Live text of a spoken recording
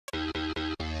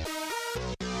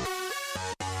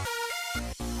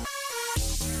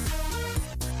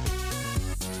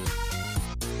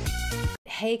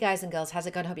Hey guys and girls, how's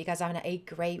it going? Hope you guys are having a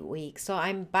great week. So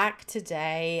I'm back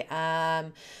today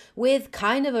with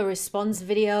kind of a response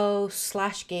video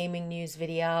slash gaming news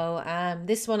video.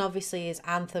 This one obviously is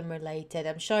Anthem related.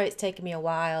 I'm sure it's taken me a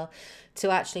while to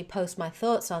actually post my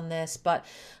thoughts on this, but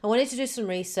I wanted to do some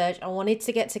research. I wanted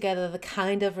to get together the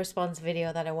kind of response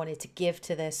video that I wanted to give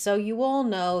to this. So you all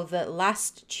know that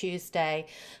last Tuesday,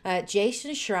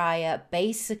 Jason Schreier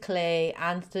basically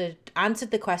answered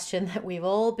the question that we've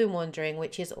all been wondering,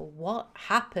 which is what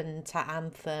happened to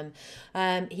Anthem.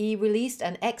 He released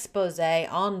an expose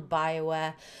on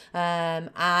Bioware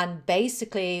and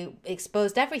basically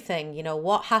exposed everything. You know,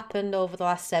 what happened over the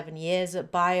last 7 years at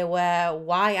Bioware,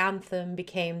 why Anthem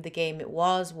became the game it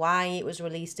was, why it was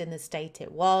released in the state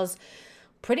it was,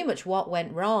 pretty much what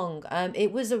went wrong.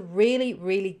 It was a really,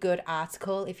 really good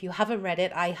article. If you haven't read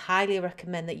it, I highly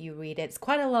recommend that you read it. It's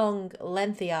quite a long,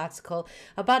 lengthy article,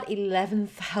 about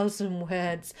 11,000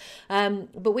 words.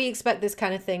 But we expect this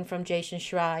kind of thing from Jason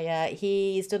Schreier.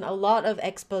 He's done a lot of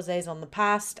exposés on the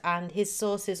past, and his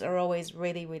sources are always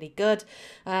really, really good.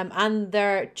 And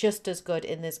they're just as good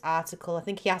in this article. I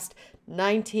think he asked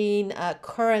 19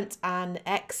 current and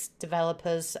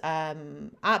ex-developers at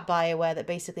Bioware that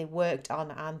basically worked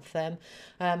on Anthem,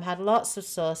 had lots of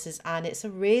sources, and it's a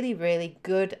really, really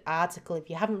good article. If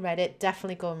you haven't read it,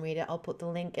 definitely go and read it. I'll put the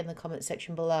link in the comment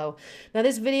section below. Now,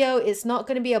 this video, it's not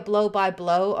going to be a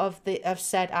blow-by-blow of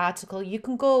said article. You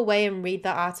can go away and read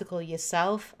that article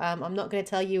yourself. I'm not going to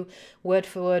tell you word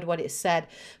for word what it said,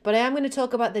 but I am going to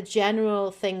talk about the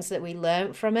general things that we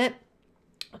learned from it,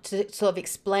 to sort of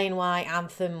explain why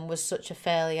Anthem was such a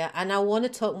failure. And I want to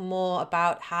talk more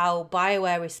about how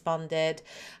Bioware responded,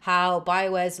 how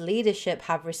Bioware's leadership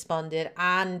have responded,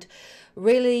 and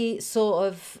really sort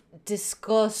of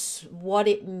discuss what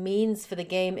it means for the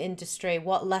game industry,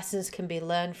 what lessons can be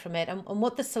learned from it, and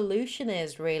what the solution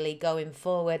is really going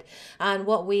forward, and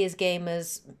what we as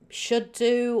gamers should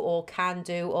do or can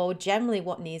do, or generally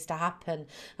what needs to happen.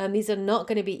 These are not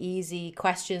going to be easy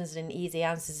questions and easy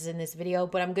answers in this video,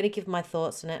 but I'm going to give my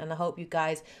thoughts on it, and I hope you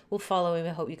guys will follow him.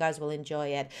 I hope you guys will enjoy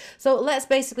it. So let's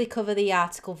basically cover the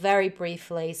article very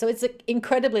briefly. So it's an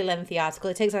incredibly lengthy article.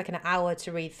 It takes like an hour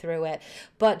to read through it.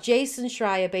 But Jason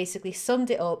Schreier basically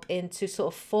summed it up into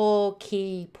sort of 4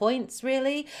 key points,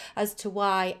 really, as to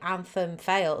why Anthem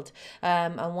failed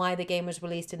and why the game was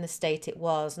released in the state it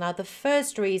was. Now, the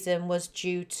first reason was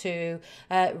due to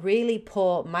really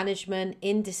poor management,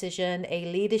 indecision, a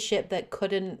leadership that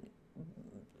couldn't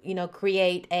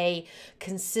create a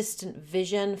consistent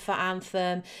vision for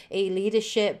Anthem, a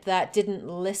leadership that didn't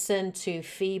listen to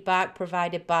feedback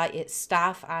provided by its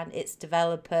staff and its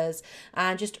developers,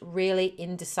 and just really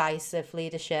indecisive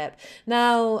leadership.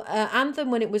 Now,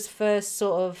 Anthem, when it was first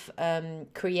sort of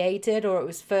created, or it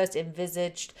was first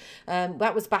envisaged,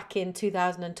 that was back in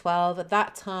 2012. At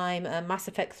that time, Mass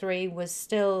Effect 3 was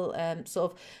still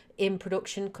sort of in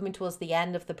production, coming towards the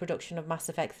end of the production of Mass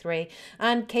Effect 3,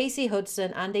 and Casey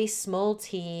Hudson and a small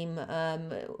team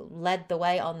led the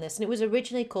way on this. And it was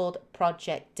originally called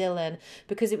Project Dylan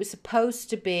because it was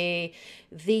supposed to be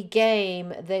the game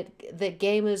that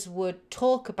gamers would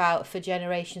talk about for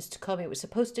generations to come. It was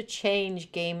supposed to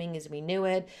change gaming as we knew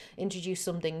it, introduce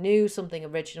something new, something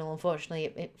original. Unfortunately,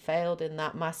 it failed in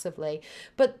that massively.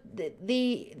 But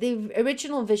the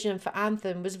original vision for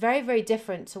Anthem was very, very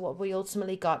different to what we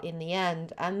ultimately got in the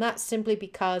end, and that's simply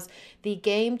because the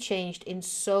game changed in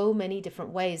so many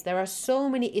different ways. There are so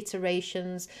many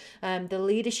iterations. The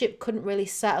leadership couldn't really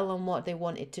settle on what they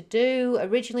wanted to do.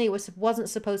 Originally, it wasn't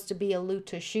supposed to be a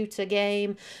looter shooter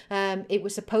game. It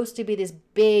was supposed to be this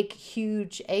big,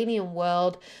 huge alien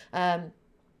world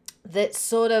that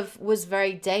sort of was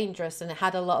very dangerous, and it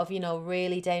had a lot of,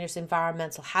 really dangerous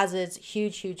environmental hazards,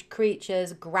 huge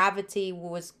creatures. Gravity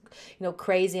was,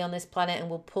 crazy on this planet and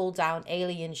will pull down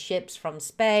alien ships from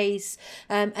space.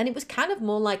 And it was kind of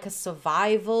more like a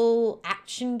survival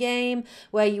action game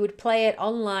where you would play it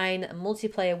online,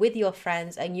 multiplayer with your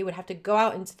friends, and you would have to go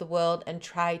out into the world and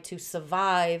try to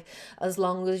survive as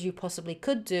long as you possibly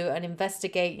could do, and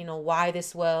investigate, why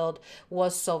this world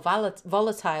was so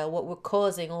volatile, what were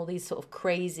causing all these sort of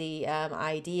crazy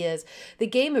ideas. The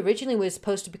game originally was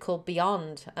supposed to be called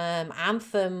Beyond.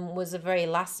 Anthem was a very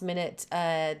last minute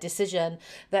decision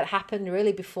that happened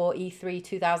really before E3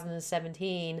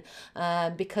 2017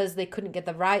 because they couldn't get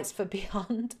the rights for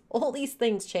Beyond. All these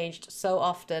things changed so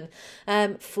often.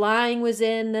 Flying was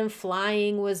in, then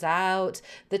flying was out.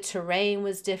 The terrain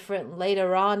was different.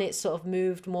 Later on, it sort of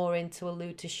moved more into a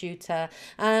looter shooter,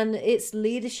 and its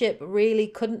leadership really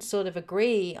couldn't sort of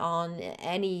agree on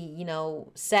any,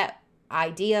 set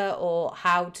idea or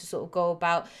how to sort of go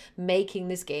about making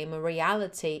this game a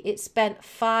reality. It spent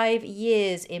 5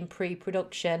 years in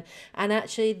pre-production, and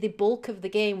actually the bulk of the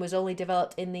game was only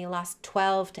developed in the last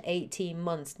 12 to 18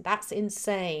 months. That's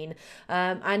insane.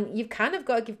 And you've kind of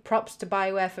got to give props to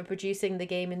Bioware for producing the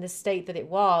game in the state that it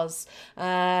was.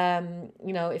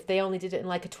 You know, if they only did it in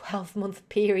like a 12-month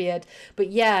period. But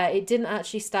yeah, it didn't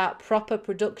actually start proper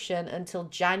production until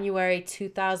January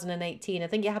 2018. I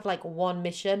think you have like one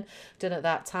mission done at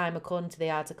that time, according to the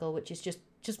article, which is just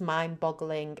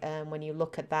mind-boggling when you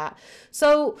look at that.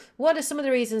 So what are some of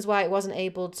the reasons why it wasn't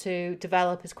able to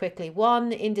develop as quickly?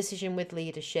 One, indecision with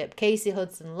leadership. Casey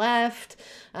Hudson left.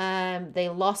 They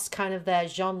lost kind of their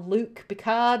Jean-Luc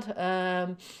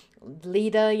Picard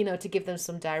leader, you know, to give them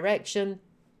some direction.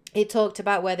 It talked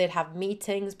about where they'd have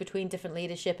meetings between different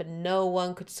leadership and no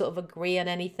one could sort of agree on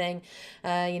anything.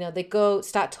 You know, they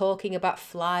start talking about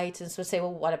flight and sort of say,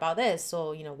 well, what about this?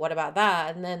 Or, you know, what about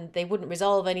that? And then they wouldn't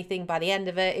resolve anything by the end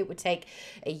of it. It would take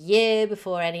a year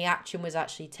before any action was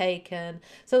actually taken.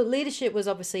 So leadership was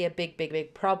obviously a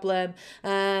big problem.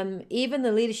 Even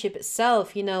the leadership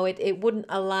itself, you know, it wouldn't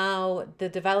allow the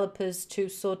developers to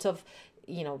sort of,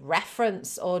 you know,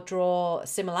 reference or draw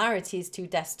similarities to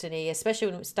Destiny, especially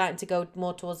when it was starting to go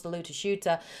more towards the looter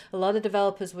shooter. A lot of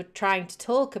developers were trying to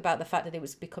talk about the fact that it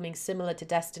was becoming similar to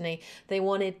Destiny. They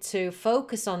wanted to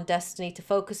focus on Destiny, to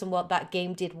focus on what that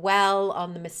game did well,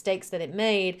 on the mistakes that it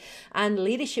made, and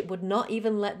leadership would not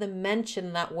even let them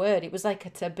mention that word. It was like a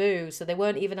taboo, so they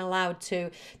weren't even allowed to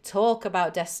talk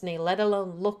about Destiny, let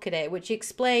alone look at it, which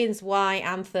explains why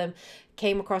Anthem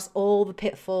came across all the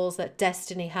pitfalls that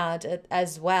Destiny had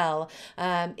as well,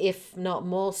 if not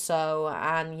more so,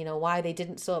 and you know why they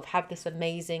didn't sort of have this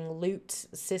amazing loot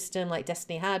system like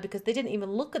Destiny had, because they didn't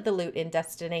even look at the loot in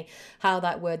Destiny, how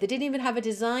that worked. They didn't even have a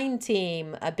design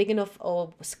team, a big enough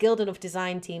or skilled enough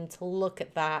design team to look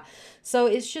at that. So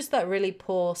it's just that really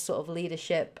poor sort of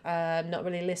leadership, not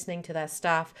really listening to their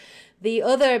staff. The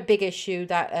other big issue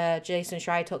that Jason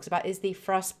Schreier talks about is the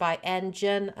Frostbite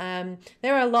engine.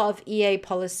 There are a lot of EA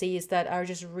policies that are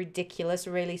just ridiculous,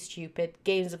 really stupid.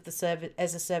 Games of the service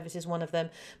as a service is one of them.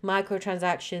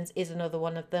 Microtransactions is another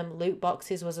one of them. Loot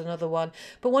boxes was another one.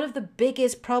 But one of the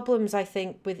biggest problems, I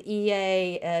think, with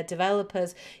EA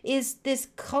developers is this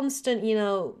constant, you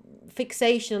know,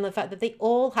 fixation on the fact that they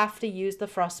all have to use the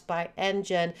Frostbite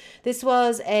engine. This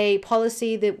was a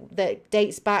policy that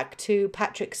dates back to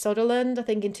Patrick Sutherland, I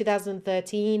think in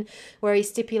 2013, where he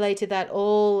stipulated that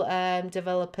all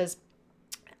developers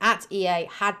at EA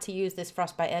had to use this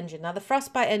Frostbite engine. Now, the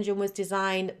Frostbite engine was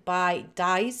designed by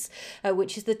DICE,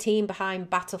 which is the team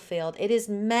behind Battlefield. It is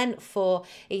meant for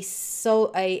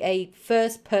a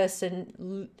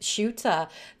first-person shooter.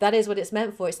 That is what it's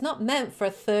meant for. It's not meant for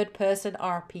a third-person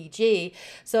RPG.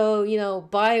 So, you know,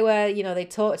 Bioware, you know, they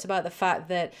talked about the fact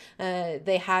that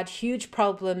they had huge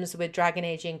problems with Dragon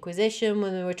Age Inquisition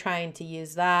when they were trying to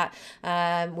use that,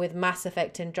 with Mass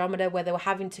Effect Andromeda, where they were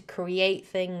having to create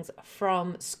things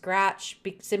from scratch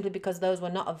simply because those were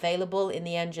not available in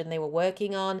the engine they were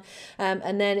working on.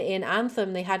 And then in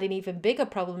Anthem they had an even bigger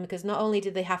problem, because not only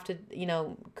did they have to, you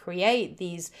know, create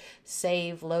these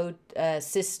save load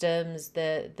systems,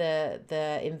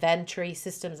 the inventory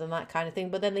systems and that kind of thing,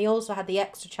 but then they also had the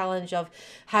extra challenge of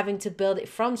having to build it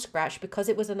from scratch because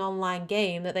it was an online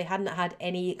game that they hadn't had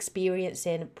any experience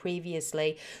in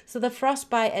previously. So the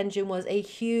Frostbite engine was a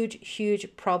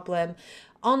huge problem.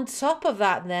 On top of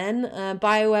that, then,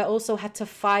 Bioware also had to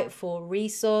fight for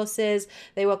resources.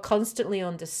 They were constantly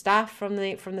understaffed from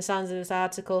the sounds of this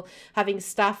article, having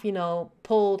staff, you know,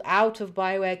 pulled out of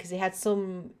Bioware because they had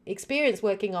some experience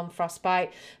working on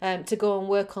Frostbite to go and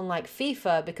work on like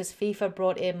FIFA, because FIFA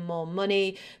brought in more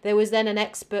money. There was then an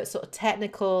expert sort of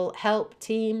technical help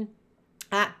team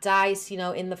at DICE, you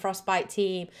know, in the Frostbite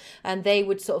team, and they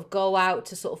would sort of go out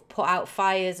to sort of put out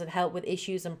fires and help with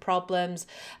issues and problems,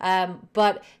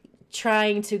 but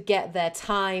trying to get their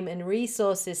time and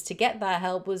resources to get that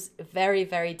help was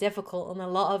very difficult, and a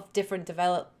lot of different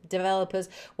developers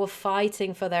were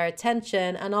fighting for their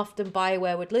attention, and often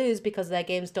Bioware would lose because their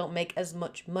games don't make as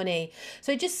much money.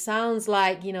 So it just sounds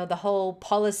like, you know, the whole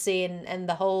policy and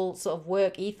the whole sort of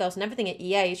work ethos and everything at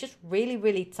EA is just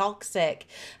really toxic,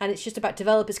 and it's just about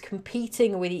developers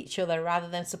competing with each other rather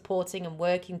than supporting and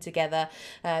working together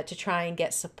to try and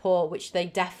get support, which they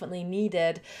definitely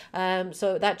needed.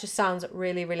 So that just sounds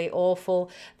really awful.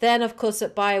 Then of course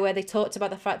at Bioware they talked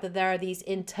about the fact that there are these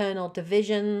internal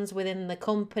divisions within the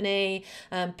company, company,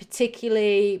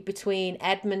 particularly between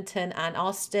Edmonton and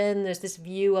Austin. There's this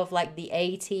view of like the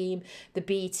A team, the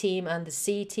B team, and the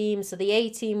C team. So the A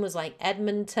team was like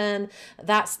Edmonton.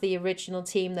 That's the original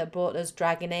team that brought us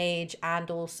Dragon Age and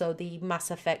also the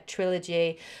Mass Effect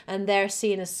trilogy. And they're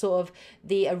seen as sort of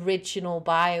the original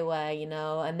Bioware, you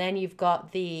know. And then you've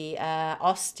got the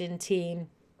Austin team.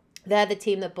 They're the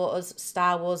team that brought us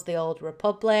Star Wars: The Old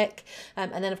Republic.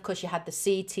 And then, of course, you had the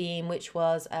C team, which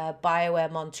was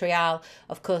Bioware Montreal.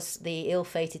 Of course, the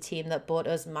ill-fated team that brought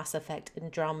us Mass Effect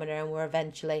Andromeda and were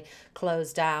eventually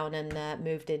closed down and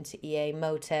moved into EA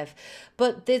Motive.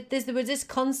 But there was this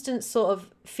constant sort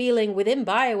of feeling within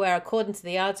Bioware, according to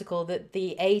the article, that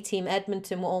the A team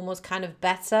Edmonton were almost kind of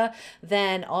better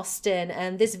than Austin.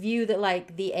 And this view that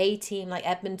like the A team, like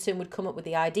Edmonton, would come up with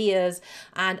the ideas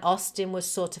and Austin was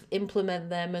sort of implement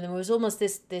them, and there was almost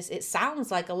this it sounds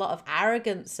like a lot of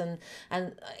arrogance and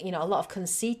you know, a lot of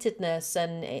conceitedness.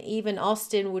 And even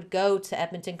Austin would go to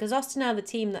Edmonton, because Austin are the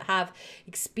team that have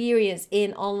experience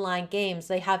in online games.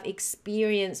 They have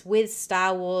experience with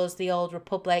Star Wars: The Old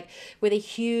Republic, with a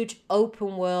huge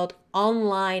open world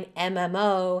online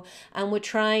MMO, and we're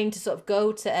trying to sort of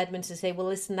go to Edmonton and say, well,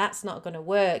 listen, that's not going to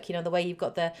work. You know, the way you've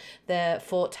got the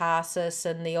Fort Tarsus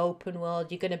and the open world,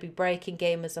 you're going to be breaking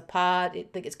gamers apart.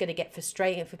 It's going to get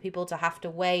frustrating for people to have to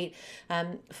wait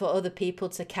for other people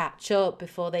to catch up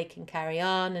before they can carry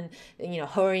on, and you know,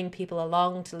 hurrying people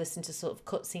along to listen to sort of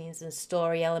cutscenes and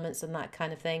story elements and that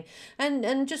kind of thing,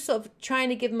 and just sort of trying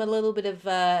to give them a little bit of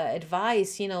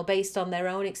advice, you know, based on their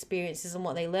own experiences and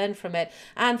what they learned from it.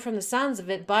 And from the sounds of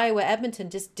it, Bioware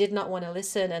Edmonton just did not want to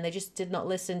listen, and they just did not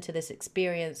listen to this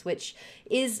experience, which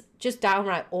is just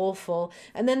downright awful.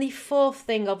 And then the fourth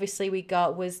thing obviously we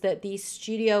got was that the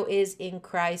studio is in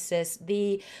crisis.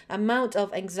 The amount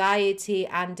of anxiety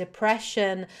and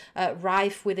depression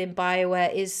rife within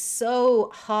Bioware is so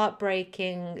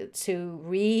heartbreaking to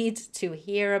read, to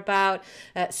hear about.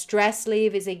 Stress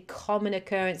leave is a common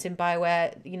occurrence in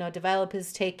Bioware, you know,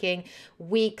 developers taking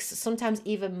weeks, sometimes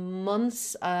even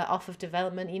months off of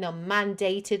development, you know,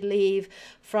 mandated leave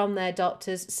from their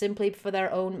doctors simply for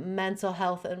their own mental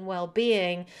health and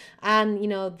well-being. And you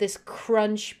know, this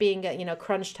crunch being a, you know,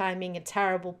 crunch time being a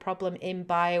terrible problem in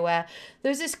Bioware.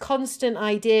 There's this constant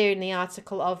idea in the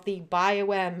article of the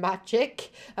Bioware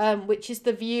magic, which is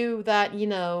the view that, you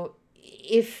know,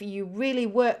 if you really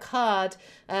work hard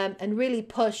and really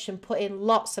push and put in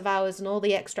lots of hours and all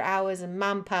the extra hours and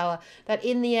manpower, that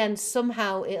in the end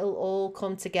somehow it'll all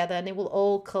come together and it will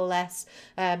all coalesce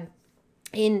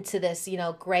into this, you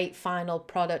know, great final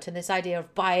product. And this idea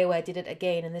of Bioware did it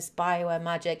again, and this Bioware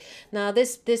magic. Now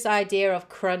this idea of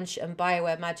crunch and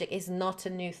Bioware magic is not a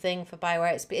new thing for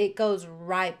Bioware. It goes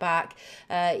right back,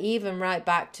 even right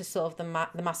back to sort of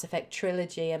the Mass Effect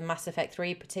trilogy and Mass Effect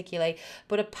 3 particularly.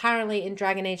 But apparently in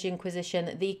Dragon Age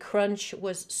Inquisition, the crunch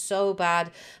was so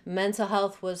bad, mental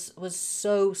health was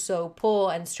so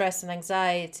poor, and stress and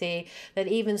anxiety, that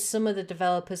even some of the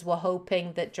developers were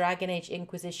hoping that Dragon Age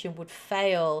Inquisition would fail,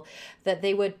 that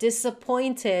they were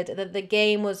disappointed that the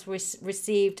game was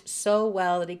received so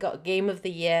well that it got Game of the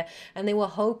Year, and they were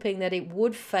hoping that it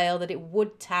would fail, that it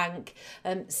would tank,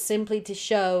 simply to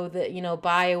show that, you know,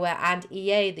 Bioware and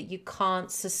EA, that you can't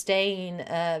sustain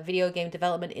video game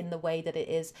development in the way that it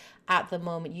is at the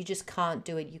moment. You just can't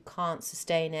do it. You can't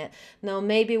sustain it. Now,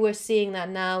 maybe we're seeing that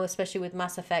now, especially with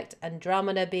Mass Effect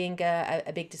Andromeda being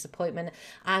a big disappointment,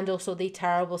 and also the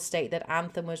terrible state that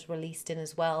Anthem was released in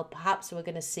as well. Perhaps we're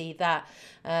going to see that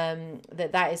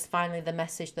that is finally the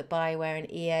message that Bioware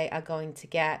and EA are going to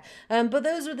get. But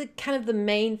those were the kind of the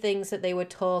main things that they were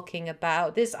talking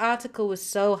about. This article was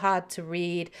so hard to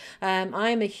read.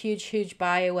 I'm a huge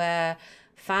Bioware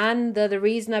fan. They're the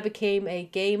reason I became a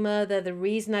gamer. They're the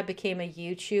reason I became a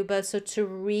YouTuber. So to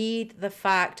read the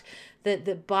fact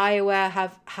that Bioware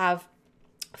have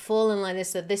fallen like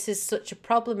this, that this is such a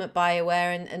problem at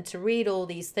Bioware, and to read all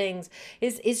these things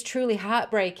is truly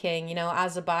heartbreaking. You know,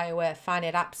 as a Bioware fan,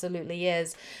 it absolutely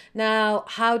is. Now,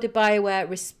 how did Bioware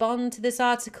respond to this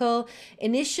article?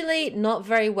 Initially, not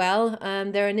very well.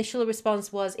 Their initial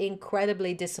response was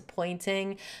incredibly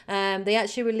disappointing. They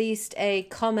actually released a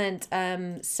comment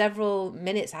several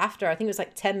minutes after, I think it was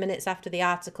like 10 minutes after the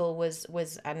article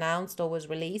was announced or was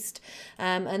released.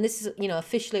 And this is, you know,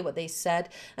 officially what they said.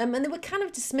 And they were kind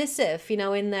of dismissive,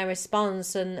 in their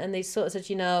response, and they sort of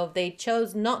said, they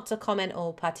chose not to comment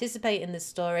or participate in this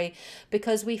story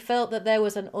because we felt that there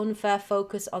was an unfair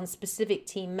focus on specific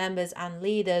team members and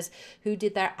leaders who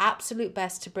did their absolute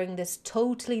best to bring this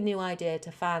totally new idea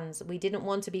to fans. We didn't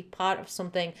want to be part of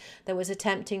something that was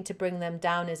attempting to bring them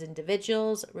down as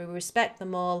individuals. We respect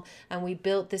them all, and we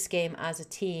built this game as a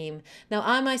team. Now,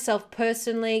 I myself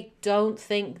personally don't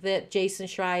think that Jason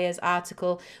Schreier's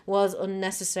article was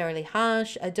unnecessarily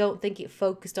harsh. I don't think it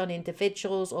focused on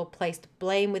individuals or placed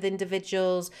blame with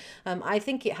individuals. I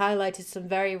think it highlighted some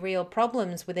very real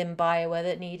problems within Bioware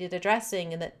that needed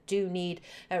addressing and that do need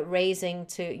raising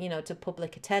to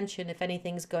public attention if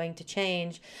anything's going to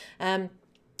change. And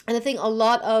I think a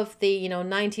lot of the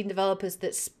 19 developers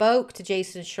that spoke to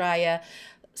Jason Schreier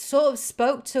sort of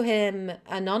spoke to him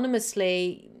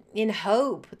anonymously in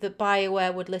hope that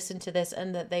Bioware would listen to this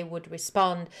and that they would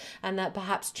respond and that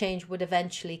perhaps change would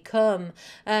eventually come.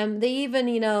 They even,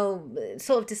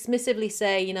 sort of dismissively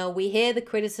say, we hear the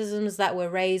criticisms that were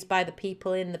raised by the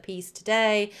people in the piece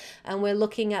today, and we're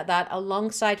looking at that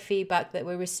alongside feedback that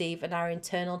we receive in our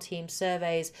internal team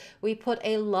surveys. We put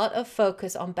a lot of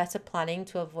focus on better planning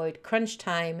to avoid crunch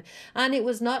time, and it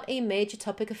was not a major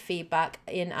topic of feedback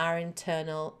in our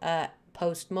internal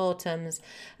post-mortems.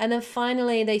 And then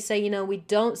finally they say, we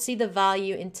don't see the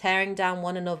value in tearing down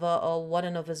one another or one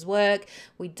another's work.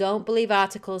 We don't believe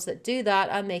articles that do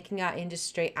that are making our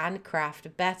industry and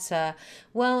craft better.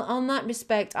 Well, on that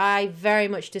respect, I very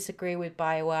much disagree with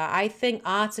Bioware. I think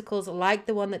articles like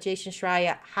the one that Jason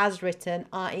Schreier has written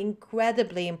are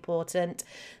incredibly important.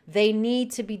 They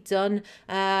need to be done,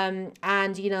 and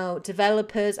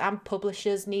developers and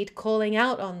publishers need calling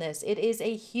out on this. It is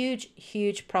a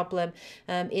huge problem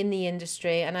in the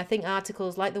industry, and I think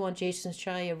articles like the one Jason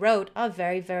Schreier wrote are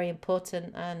very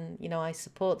important, and I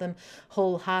support them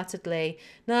wholeheartedly.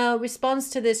 Now, response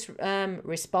to this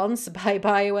response by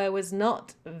Bioware was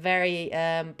not very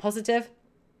positive.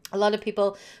 A lot of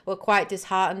people were quite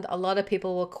disheartened. A lot of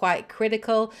people were quite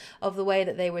critical of the way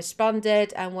that they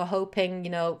responded and were hoping,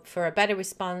 for a better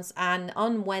response. And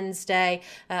on Wednesday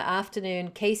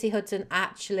afternoon, Casey Hudson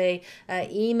actually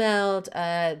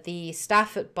emailed the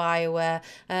staff at Bioware,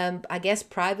 I guess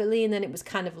privately, and then it was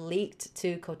kind of leaked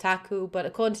to Kotaku. But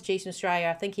according to Jason Schreier,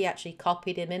 I think he actually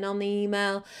copied him in on the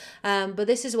email. But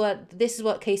this is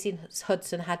what Casey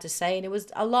Hudson had to say, and it was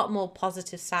a lot more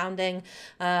positive sounding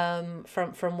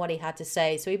from what he had to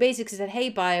say. So he basically said,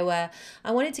 "Hey Bioware,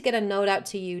 I wanted to get a note out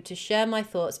to you to share my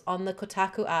thoughts on the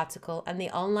Kotaku article and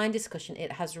the online discussion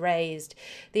it has raised.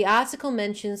 The article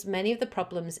mentions many of the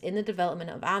problems in the development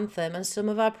of Anthem and some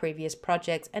of our previous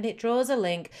projects, and it draws a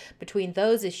link between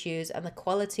those issues and the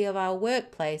quality of our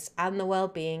workplace and the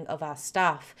well-being of our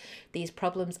staff. These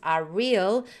problems are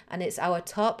real, and it's our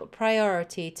top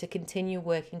priority to continue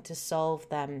working to solve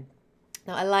them."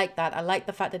 Now, I like that. I like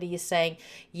the fact that he is saying,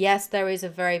 yes, there is a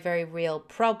very real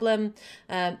problem,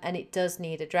 and it does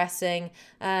need addressing.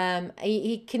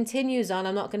 He continues on.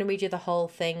 I'm not going to read you the whole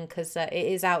thing because it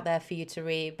is out there for you to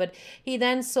read. But he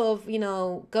then sort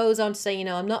of, goes on to say,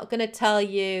 I'm not going to tell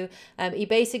you. He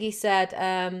basically said,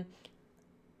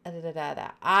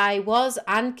 I was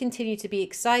and continue to be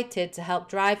excited to help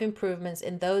drive improvements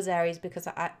in those areas because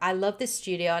I love this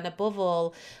studio, and above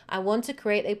all, I want to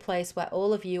create a place where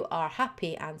all of you are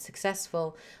happy and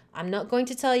successful. I'm not going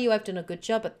to tell you I've done a good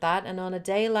job at that, and on a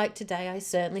day like today, I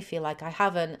certainly feel like I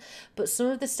haven't. But some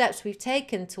of the steps we've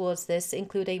taken towards this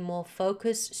include a more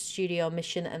focused studio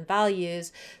mission and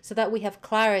values so that we have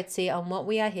clarity on what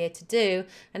we are here to do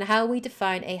and how we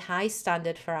define a high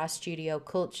standard for our studio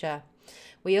culture.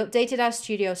 We updated our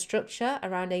studio structure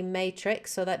around a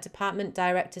matrix so that department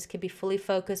directors can be fully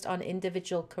focused on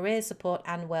individual career support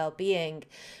and well-being.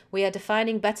 We are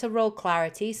defining better role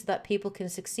clarity so that people can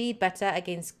succeed better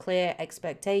against clear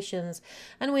expectations.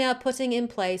 And we are putting in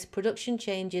place production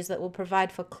changes that will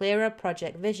provide for clearer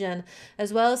project vision,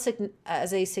 as well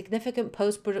as a significant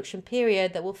post-production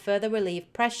period that will further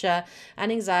relieve pressure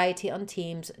and anxiety on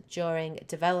teams during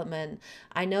development.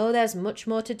 I know there's much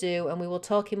more to do, and we will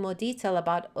talk in more detail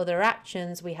about other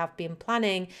actions we have been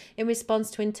planning in response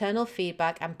to internal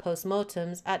feedback and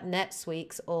postmortems at next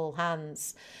week's All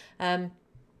Hands.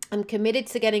 I'm committed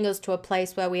to getting us to a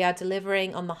place where we are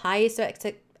delivering on the highest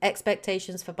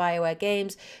expectations for Bioware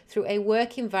games through a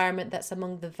work environment that's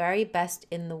among the very best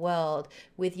in the world.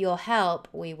 With your help,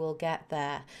 we will get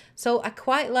there. So I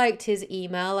quite liked his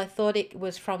email. I thought it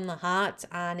was from the heart,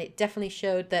 and it definitely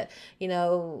showed that, you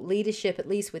know, leadership, at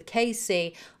least with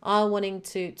Casey, are wanting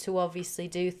to obviously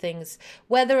do things.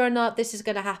 Whether or not this is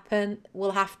going to happen,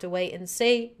 we'll have to wait and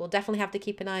see. We'll definitely have to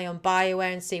keep an eye on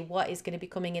Bioware and see what is going to be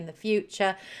coming in the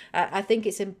future. I think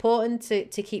it's important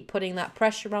to keep putting that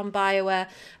pressure on Bioware.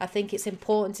 I think it's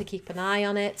important to keep an eye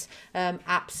on it.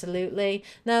 Absolutely.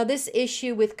 Now, this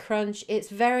issue with crunch, it's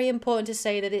very important to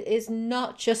say that it is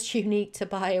not just unique to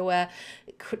Bioware.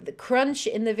 The crunch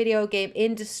in the video game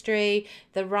industry,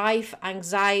 the rife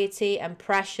anxiety and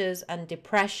pressures and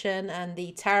depression and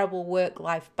the terrible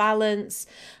work-life balance,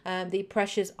 the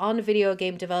pressures on video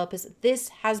game developers, this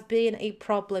has been a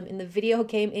problem in the video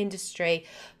game industry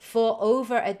for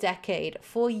over a decade,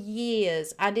 for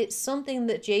years, and it's something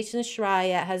that Jason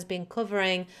Schreier has been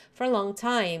covering for a long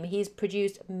time. He's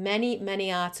produced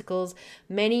many articles.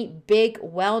 Many big,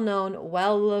 well-known,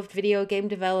 well-loved video game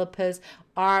developers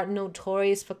are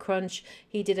notorious for crunch.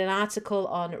 He did an article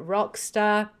on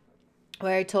Rockstar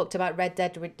where he talked about Red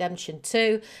Dead Redemption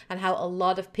 2 and how a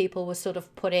lot of people were sort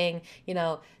of putting, you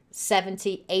know,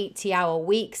 70, 80-hour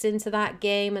weeks into that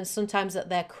game, and sometimes that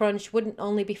their crunch wouldn't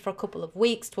only be for a couple of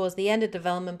weeks towards the end of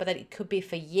development, but that it could be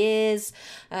for years,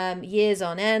 years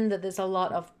on end, that there's a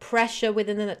lot of pressure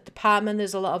within the department.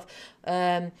 There's a lot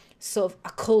of sort of a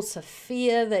cult of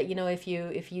fear that, you know, if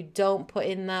you don't put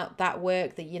in that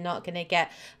work, that you're not going to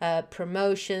get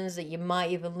promotions, that you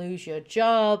might even lose your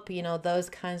job, you know, those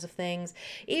kinds of things.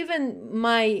 Even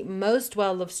my most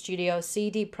well-loved studio,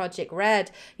 CD Projekt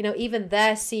Red, you know, even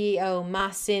their CEO,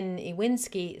 Marcin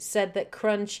Iwinski, said that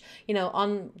crunch, you know,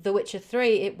 on The Witcher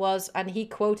 3, it was, and he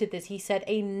quoted this, he said,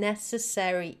 a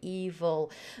necessary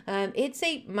evil. It's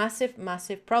a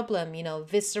massive problem. You know,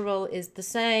 Visceral is the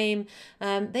same.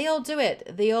 They all do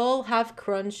it. They all have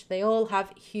crunch. They all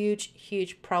have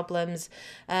huge problems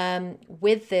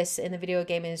with this in the video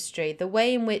game industry. The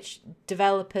way in which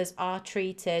developers are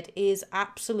treated is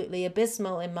absolutely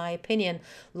abysmal, in my opinion.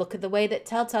 Look at the way that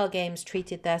Telltale Games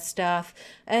treated their staff.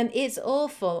 It's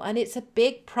awful, and it's a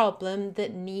big problem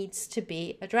that needs to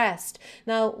be addressed.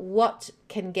 Now, what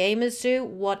can gamers do?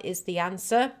 What is the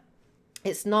answer?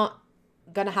 It's not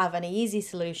going to have an easy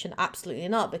solution, absolutely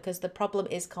not, because the problem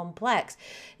is complex.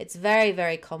 It's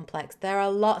very complex. There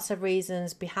are lots of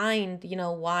reasons behind, you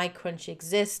know, why crunch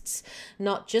exists,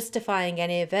 not justifying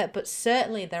any of it, but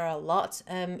certainly there are a lot.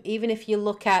 Even if you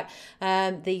look at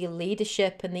the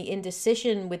leadership and the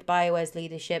indecision with BioWare's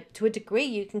leadership, to a degree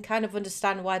you can kind of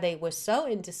understand why they were so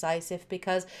indecisive,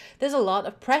 because there's a lot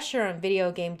of pressure on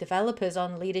video game developers,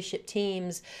 on leadership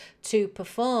teams to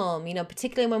perform, you know,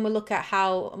 particularly when we look at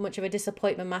how much of a disappointment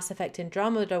Mass Effect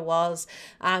Andromeda was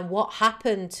and what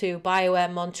happened to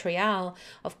BioWare Montreal.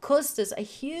 Of course, there's a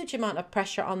huge amount of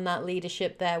pressure on that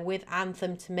leadership there with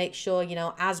Anthem to make sure, you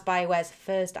know, as BioWare's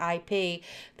first IP,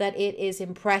 that it is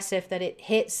impressive, that it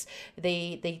hits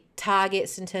the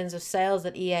targets in terms of sales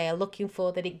that EA are looking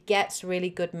for, that it gets really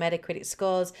good Metacritic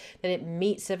scores, that it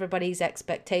meets everybody's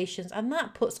expectations, and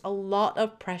that puts a lot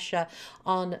of pressure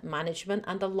on management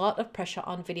and a lot of pressure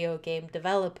on video game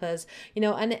developers, you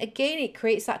know, and again, it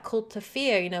creates that cult of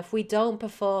fear. You know, if we don't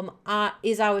perform,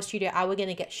 is our studio, are we going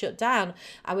to get shut down?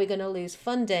 Are we going to lose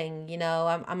funding? You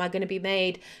know, am I going to be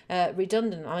made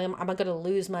redundant? Am I going to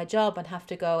lose my job and have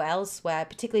to go elsewhere?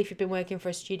 Particularly if you've been working for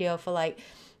a studio for like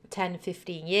 10,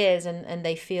 15 years and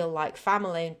they feel like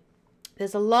family.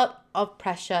 There's a lot of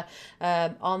pressure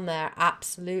on there,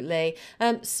 absolutely.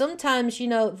 Sometimes, you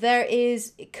know, there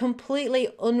is completely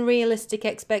unrealistic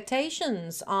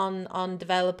expectations on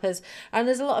developers, and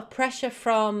there's a lot of pressure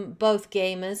from both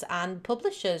gamers and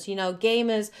publishers. You know,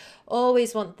 gamers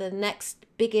always want the next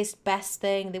biggest, best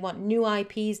thing. They want new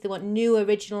IPs, they want new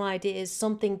original ideas,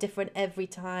 something different every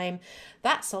time.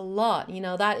 That's a lot, you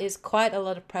know, that is quite a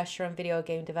lot of pressure on video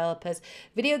game developers.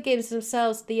 Video games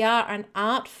themselves, they are an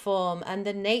art form, and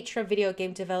the nature of video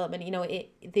game development, you know,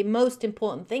 the most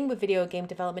important thing with video game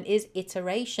development is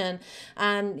iteration.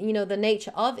 And, you know, the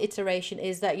nature of iteration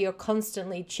is that you're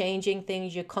constantly changing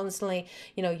things, you're constantly,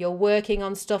 you know, you're working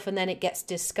on stuff and then it gets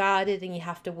discarded and you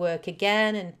have to work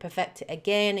again and perfect it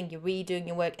again, and you're redoing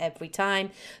your work every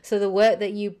time. So the work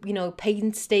that you know,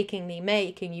 painstakingly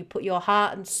make and you put your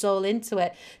heart and soul into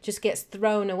it just gets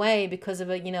thrown away because of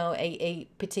a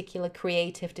particular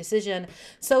creative decision.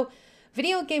 So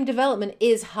video game development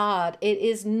is hard. It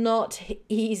is not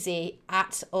easy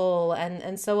at all.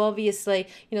 And so obviously,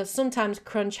 you know, sometimes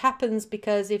crunch happens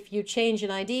because if you change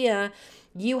an idea,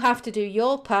 you have to do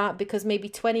your part because maybe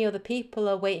 20 other people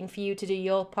are waiting for you to do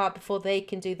your part before they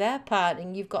can do their part,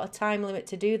 and you've got a time limit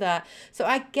to do that. So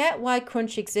I get why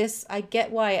crunch exists. I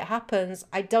get why it happens.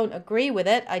 I don't agree with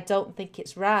it. I don't think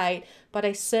it's right, but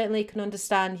I certainly can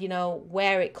understand, you know,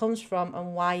 where it comes from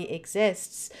and why it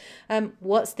exists.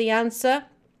 What's the answer?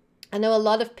 I know a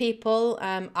lot of people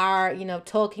are, you know,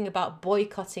 talking about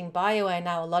boycotting Bioware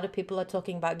now. A lot of people are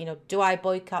talking about, you know, do I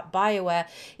boycott Bioware?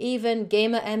 Even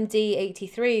Gamer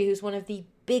MD83, who's one of the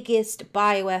biggest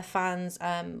Bioware fans,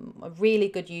 a really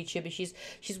good YouTuber. She's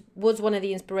was one of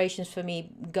the inspirations for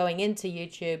me going into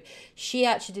YouTube. She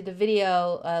actually did a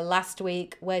video last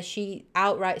week where she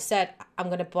outright said, I'm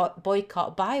going to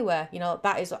boycott Bioware. You know,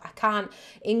 that is, I can't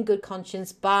in good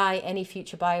conscience buy any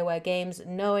future Bioware games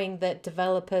knowing that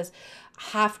developers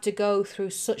have to go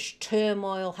through such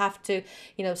turmoil, have to,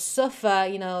 you know, suffer,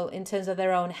 you know, in terms of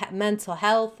their own mental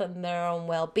health and their own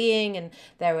well-being and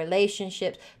their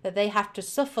relationships, that they have to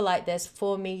suffer like this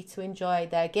for me to enjoy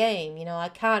their game. You know, I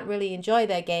can't really enjoy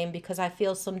their game because I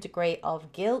feel some degree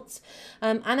of guilt.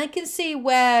 And I can see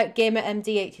where Gamer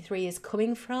MD83 is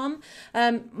coming from.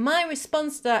 My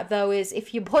response to that, though, is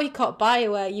if you boycott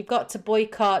Bioware, you've got to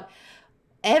boycott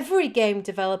every game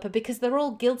developer because they're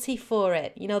all guilty for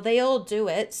it. You know, they all do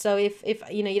it. So if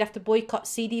you know, you'd have to boycott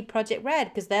CD Projekt Red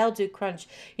because they'll do crunch.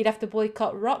 You'd have to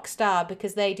boycott Rockstar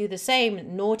because they do the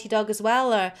same. Naughty Dog as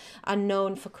well are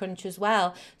known for crunch as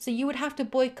well. So you would have to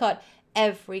boycott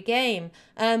every game.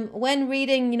 When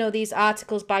reading, you know, these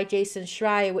articles by Jason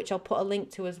Schreier, which I'll put a link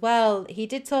to as well, he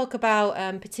did talk about,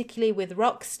 particularly with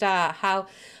Rockstar, how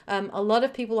a lot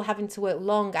of people are having to work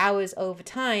long hours over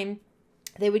time.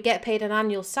 They would get paid an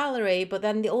annual salary, but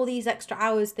then all these extra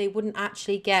hours, they wouldn't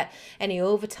actually get any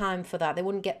overtime for that. They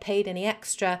wouldn't get paid any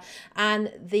extra.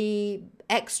 And the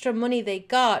extra money they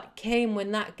got came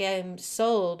when that game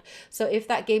sold. So if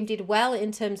that game did well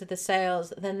in terms of the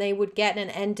sales, then they would get an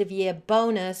end of year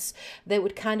bonus that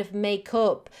would kind of make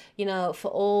up, you know, for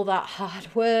all that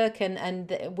hard work, and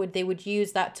they would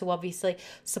use that to obviously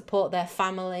support their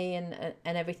family and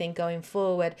everything going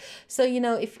forward. So, you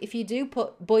know, if you do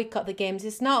boycott the games,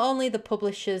 it's not only the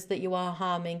publishers that you are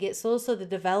harming, it's also the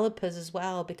developers as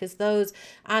well, because those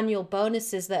annual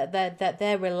bonuses that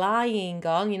they're relying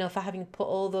on, you know, for having put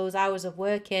all those hours of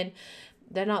work in,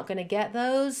 they're not going to get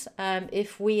those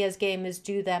if we as gamers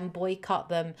do then boycott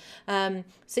them.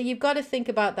 So you've got to think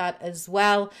about that as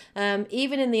well.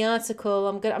 Even in the article,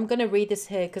 I'm going to read this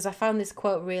here because I found this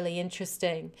quote really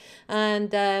interesting.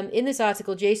 And in this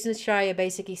article, Jason Schreier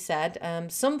basically said,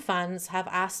 some fans have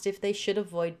asked if they should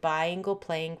avoid buying or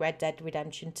playing Red Dead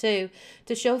Redemption 2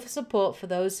 to show support for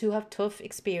those who have tough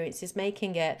experiences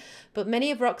making it. But many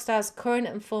of Rockstar's current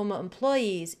and former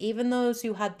employees, even those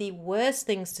who had the worst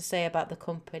things to say about the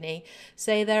company,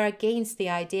 say they're against the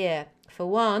idea. For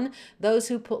one, those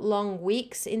who put long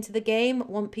weeks into the game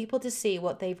want people to see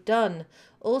what they've done.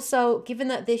 Also, given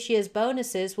that this year's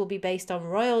bonuses will be based on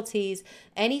royalties,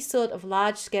 any sort of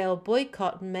large-scale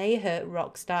boycott may hurt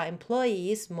Rockstar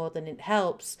employees more than it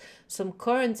helps. Some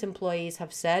current employees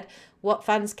have said what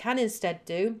fans can instead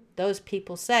do, those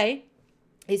people say,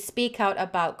 is speak out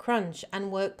about crunch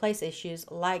and workplace issues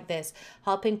like this,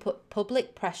 helping put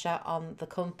public pressure on the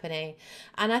company.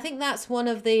 And I think that's one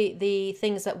of the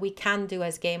things that we can do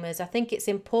as gamers. I think it's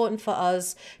important for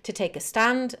us to take a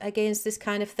stand against this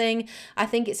kind of thing. I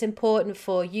think it's important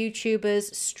for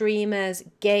YouTubers, streamers,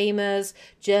 gamers,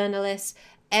 journalists,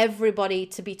 everybody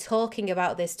to be talking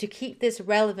about this, to keep this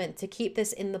relevant, to keep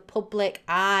this in the public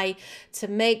eye, to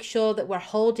make sure that we're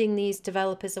holding these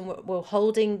developers and we're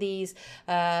holding these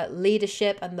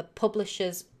leadership and the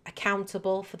publishers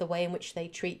accountable for the way in which they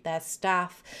treat their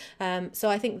staff. So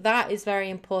I think that is very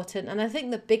important. And I think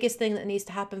the biggest thing that needs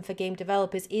to happen for game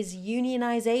developers is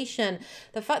unionization.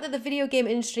 The fact that the video game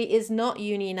industry is not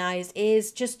unionized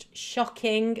is just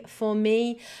shocking for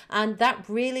me. And that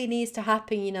really needs to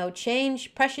happen. You know,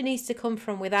 pressure needs to come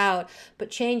from without, but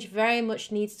change very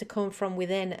much needs to come from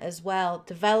within as well.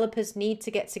 Developers need to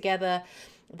get together.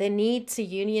 They need to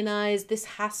unionize. This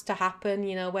has to happen,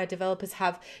 you know, where developers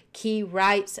have key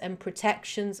rights and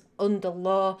protections under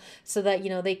law, so that, you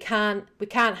know, we can't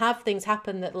have things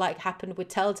happen that like happened with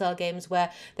Telltale games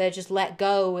where they're just let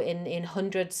go in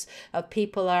hundreds of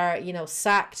people are, you know,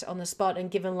 sacked on the spot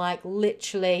and given like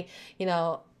literally, you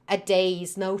know, a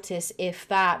day's notice, if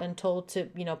that, and told to,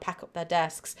 you know, pack up their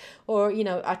desks, or, you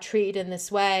know, are treated in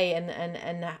this way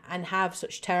and have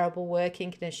such terrible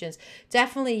working conditions.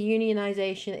 Definitely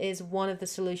unionization is one of the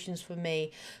solutions for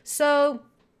me. So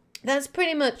that's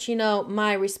pretty much, you know,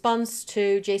 my response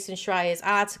to Jason Schreier's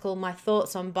article, my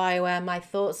thoughts on Bioware, my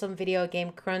thoughts on video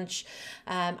game crunch,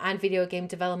 and video game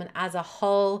development as a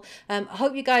whole. I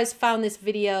hope you guys found this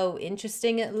video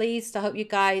interesting, at least. I hope you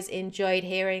guys enjoyed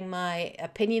hearing my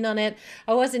opinion on it.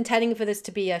 I was intending for this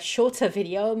to be a shorter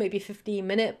video, maybe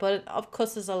 15-minute, but of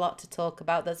course there's a lot to talk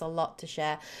about. There's a lot to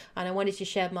share, and I wanted to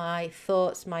share my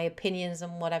thoughts, my opinions,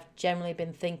 and what I've generally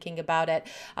been thinking about it.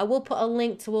 I will put a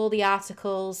link to all the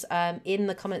articles in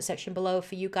the comment section below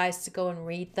for you guys to go and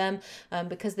read them,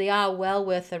 because they are well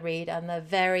worth a read, and they're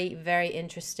very, very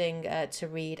interesting to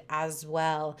read as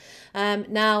well.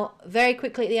 Now, very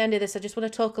quickly at the end of this, I just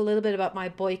want to talk a little bit about my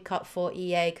boycott for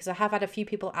EA, because I have had a few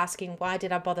people asking why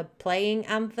did I bother playing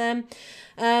Anthem.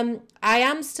 I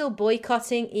am still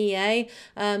boycotting EA,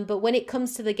 but when it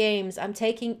comes to the games, I'm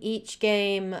taking each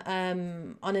game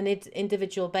on an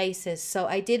individual basis. So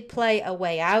I did play A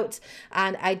Way Out,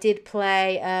 and I did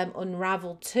play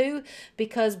Unravel 2,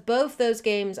 because both those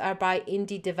games are by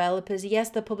indie developers. Yes,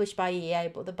 they're published by EA,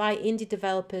 but they're by indie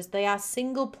developers. They are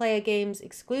single player games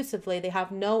exclusively. They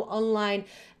have no online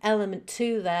element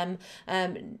to them,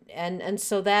 and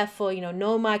so therefore, you know,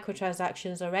 no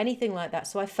microtransactions or anything like that.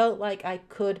 So I felt like I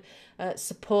could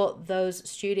support those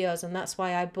studios, and that's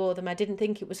why I bought them. I didn't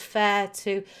think it was fair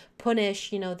to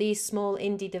punish, you know, these small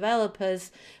indie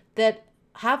developers that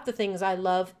have the things I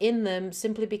love in them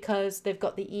simply because they've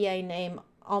got the EA name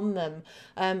on them.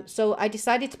 So I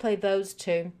decided to play those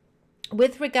two.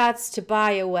 With regards to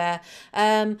Bioware,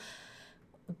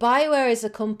 Bioware is a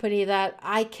company that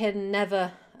I can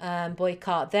never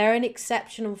boycott. They're an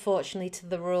exception, unfortunately, to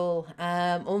the rule.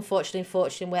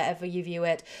 Unfortunately, wherever you view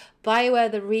it. Bioware,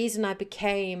 the reason I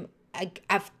became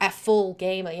a full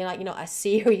gamer, you know, a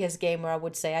serious gamer, I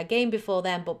would say. I gamed before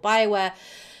then, but Bioware,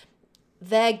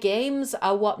 their games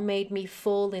are what made me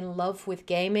fall in love with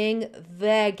gaming.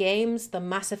 Their games, the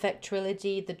Mass Effect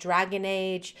trilogy, the Dragon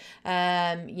Age,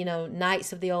 you know,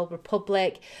 Knights of the Old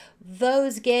Republic,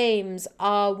 those games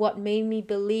are what made me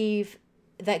believe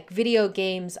that video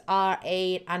games are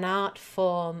an art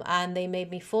form, and they made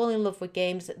me fall in love with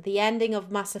games. The ending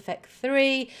of Mass Effect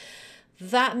 3,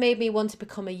 that made me want to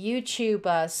become a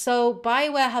YouTuber. So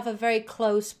Bioware have a very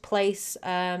close place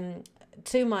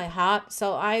to my heart,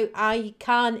 so I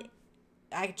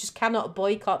just cannot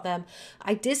boycott them.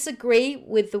 I disagree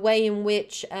with the way in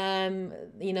which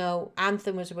you know,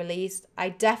 Anthem was released. I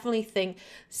definitely think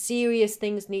serious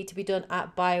things need to be done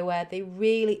at Bioware. They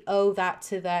really owe that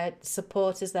to their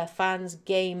supporters, their fans,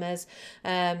 gamers,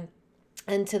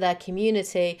 and to their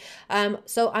community.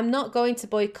 So I'm not going to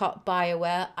boycott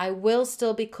Bioware. I will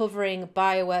still be covering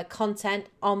Bioware content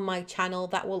on my channel.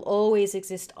 That will always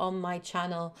exist on my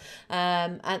channel.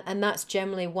 And that's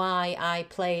generally why I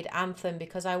played Anthem,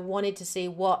 because I wanted to see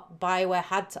what Bioware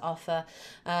had to offer.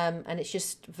 And it's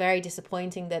just very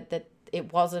disappointing that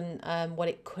it wasn't what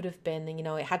it could have been. You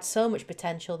know, it had so much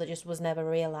potential that just was never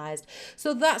realized.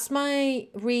 So that's my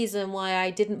reason why I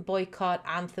didn't boycott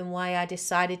Anthem, why I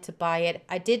decided to buy it.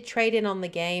 I did trade in on the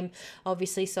game,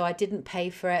 obviously, so I didn't pay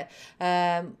for it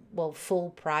well,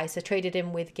 full price. I traded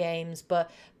in with games, but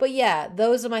yeah,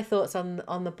 those are my thoughts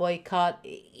on the boycott.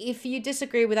 If you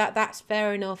disagree with that, that's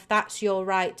fair enough. That's your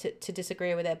right to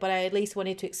disagree with it, but I at least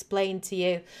wanted to explain to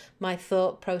you my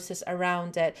thought process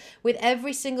around it. With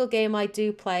every single game I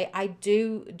do play, I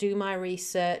do my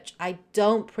research. I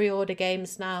don't pre-order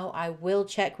games now. I will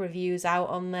check reviews out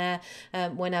on there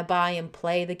when I buy and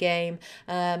play the game,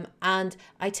 and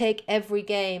I take every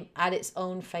game at its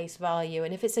own face value,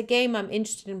 and if it's a game I'm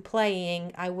interested in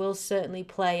playing, I will certainly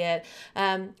play it.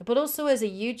 But also as a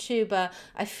YouTuber,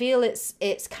 I feel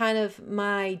it's kind of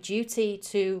my duty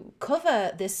to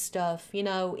cover this stuff, you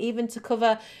know, even to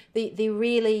cover the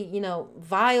really, you know,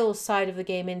 vile side of the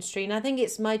game industry. And I think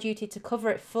it's my duty to cover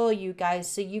it for you guys,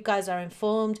 so you guys are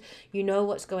informed, you know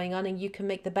what's going on, and you can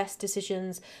make the best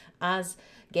decisions as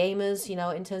gamers, you know,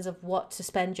 in terms of what to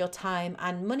spend your time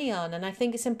and money on. And I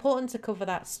think it's important to cover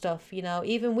that stuff, you know.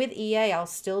 Even with EA, I'll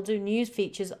still do news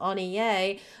features on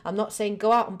EA. I'm not saying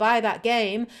go out and buy that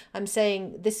game. I'm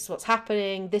saying this is what's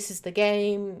happening, this is the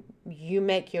game. You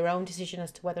make your own decision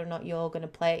as to whether or not you're going to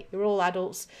play it. You're all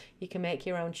adults, you can make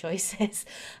your own choices.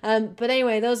 But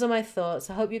anyway, those are my thoughts.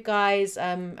 I hope you guys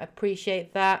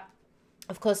appreciate that.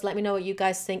 Of course, let me know what you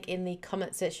guys think in the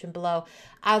comment section below.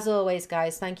 As always,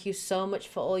 guys, thank you so much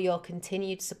for all your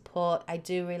continued support. I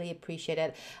do really appreciate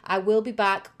it. I will be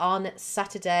back on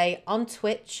Saturday on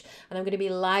Twitch, and I'm going to be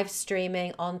live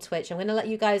streaming on Twitch. I'm going to let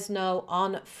you guys know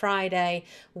on Friday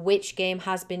which game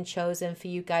has been chosen for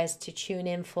you guys to tune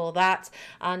in for that.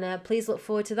 And please look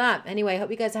forward to that. Anyway, I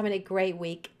hope you guys are having a great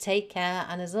week. Take care.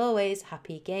 And as always,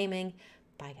 happy gaming.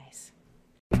 Bye,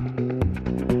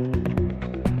 guys.